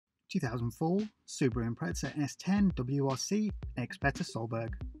2004 Subaru Impreza S10 WRC X-Better Solberg.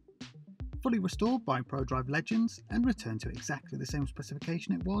 Fully restored by Prodrive Legends and returned to exactly the same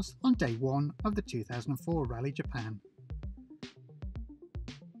specification it was on day 1 of the 2004 Rally Japan.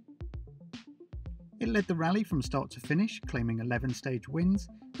 It led the rally from start to finish, claiming 11 stage wins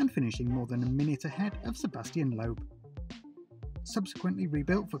and finishing more than a minute ahead of Sebastian Loeb. Subsequently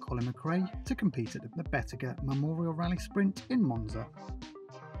rebuilt for Colin McRae to compete at the Bettiger Memorial Rally Sprint in Monza.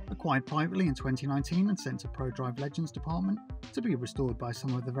 Acquired privately in 2019 and sent to Prodrive Legends department to be restored by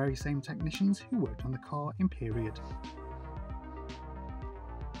some of the very same technicians who worked on the car in period.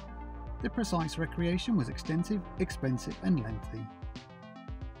 The precise recreation was extensive, expensive and lengthy.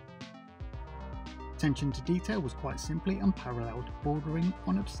 Attention to detail was quite simply unparalleled, bordering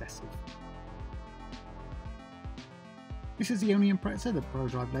on obsessive. This is the only Impreza that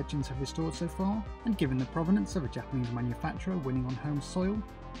Prodrive Legends have restored so far, and given the provenance of a Japanese manufacturer winning on home soil,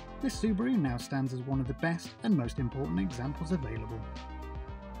 this Subaru now stands as one of the best and most important examples available.